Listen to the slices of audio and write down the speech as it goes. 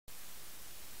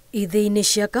Ithĩ-inĩ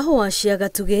cia kahũa cia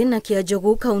Gatũgĩ na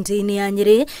Kĩanjogu kaunti-inĩ ya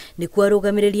Nyeri nĩ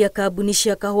kwarũgamĩrĩria kambuni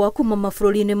cia kahũa kuma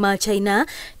mabũrũri-inĩ ma China,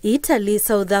 Italy,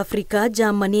 South Africa,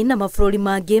 Germany na mabũrũri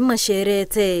mangĩ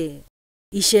macerete.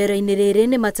 Icera-inĩ rĩrĩ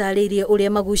nĩ matarĩirie ũrĩa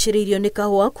magucĩrĩirio nĩ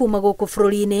kahũa kuma gũkũ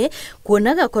bũrũri-inĩ,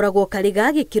 kuona gakoragwo karĩ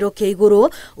ga gĩkĩro kĩa igũrũ,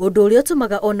 ũndũ ũrĩa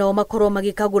ũtũmaga onao makorwo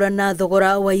magĩkagũra na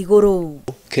thogora wa igũrũ.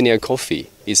 Kenyan coffee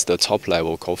is the top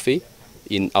level coffee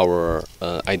in our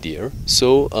idea.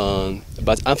 So,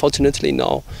 but unfortunately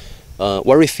now,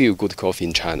 very few good coffee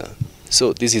in China.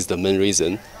 So this is the main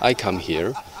reason I come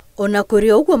here. Ona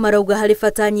kũrĩ ũguo marauga harĩ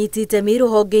bata nyiti itemi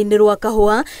rũhonge-inĩ rwa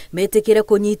kahũa metĩkĩre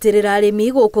kũnyitĩrĩra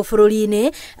arĩmi gũkũ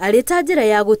bũrũri-inĩ arĩ ta njĩra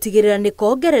ya gũtigĩrĩra nĩ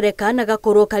kongerereka na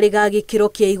gakorwo karĩ ga gĩkĩro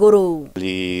kĩa igũrũ.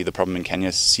 The problem in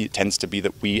Kenya tends to be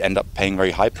that we end up paying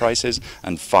very high prices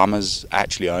and farmers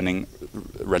actually earning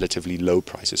relatively low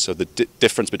prices. So the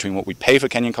difference between what we pay for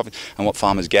Kenyan coffee and what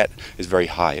farmers get is very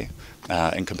high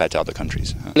in compared to other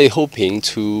countries. Really hoping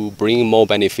to bring more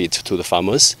benefit to the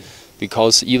farmers,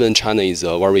 because even China is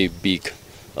a very big,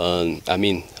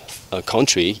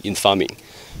 country in farming.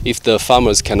 If the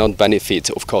farmers cannot benefit,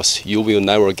 of course, you will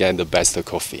never get the best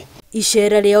coffee.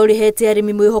 Icera rĩao rĩhete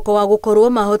arĩmi mwĩhoko wa gũkorwo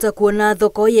mahota kuona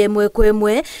thoko ya ĩmwe kwa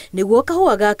ĩmwe nĩguo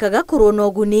kahũa gaka gakorwo na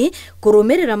ũguni,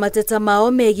 kũrũmĩrĩra mateta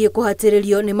mao megiĩ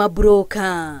kũhatĩrĩrio nĩ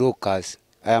mabroka. Brokers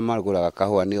aya magũraga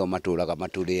kahũa nĩo matũraga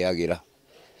matũrĩagĩra,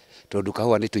 tondũ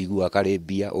kahũa nĩ tũiguaga karĩ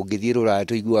mbia. Ũngĩthiĩ Rũraya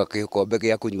tũiguaga gĩkombe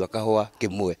gĩa kũnyua kahũa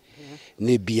kĩmwe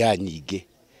nĩ mbia nyingĩ,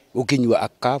 ũkĩnyua a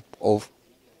cup of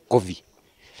coffee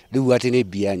rĩu atĩ nĩ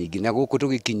mbia nyingĩ, na gũkũ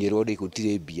tũgĩkinyĩrwo rĩ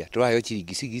gũtirĩ mbia, tũraheo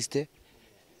ciringi 60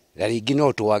 na rĩngĩ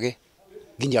no twage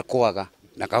nginya kwaga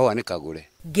na kahũa nĩ kagũre.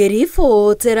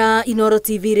 Ngĩribotera Inooro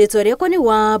TV, rĩtwa rĩakwa nĩ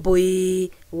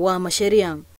Wambũi wa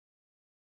Macharia.